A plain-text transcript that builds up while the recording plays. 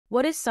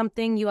what is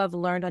something you have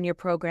learned on your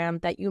program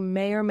that you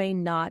may or may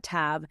not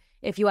have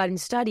if you hadn't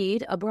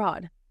studied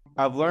abroad?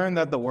 I've learned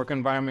that the work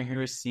environment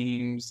here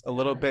seems a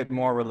little bit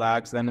more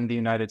relaxed than in the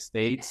United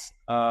States.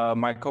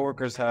 My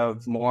coworkers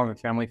have more of a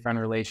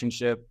family-friendly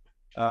relationship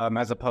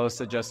as opposed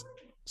to just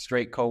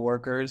straight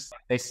coworkers.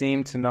 They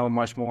seem to know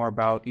much more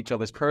about each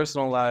other's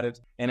personal lives,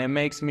 and it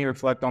makes me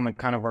reflect on the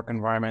kind of work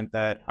environment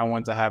that I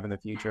want to have in the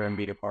future and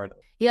be a part of.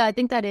 Yeah, I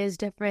think that is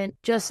different.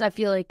 Just I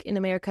feel like in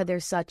America,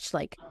 there's such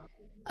like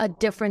a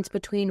difference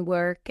between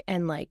work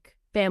and like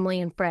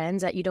family and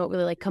friends that you don't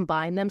really like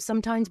combine them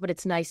sometimes, but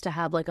it's nice to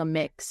have like a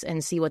mix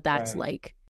and see what that's like.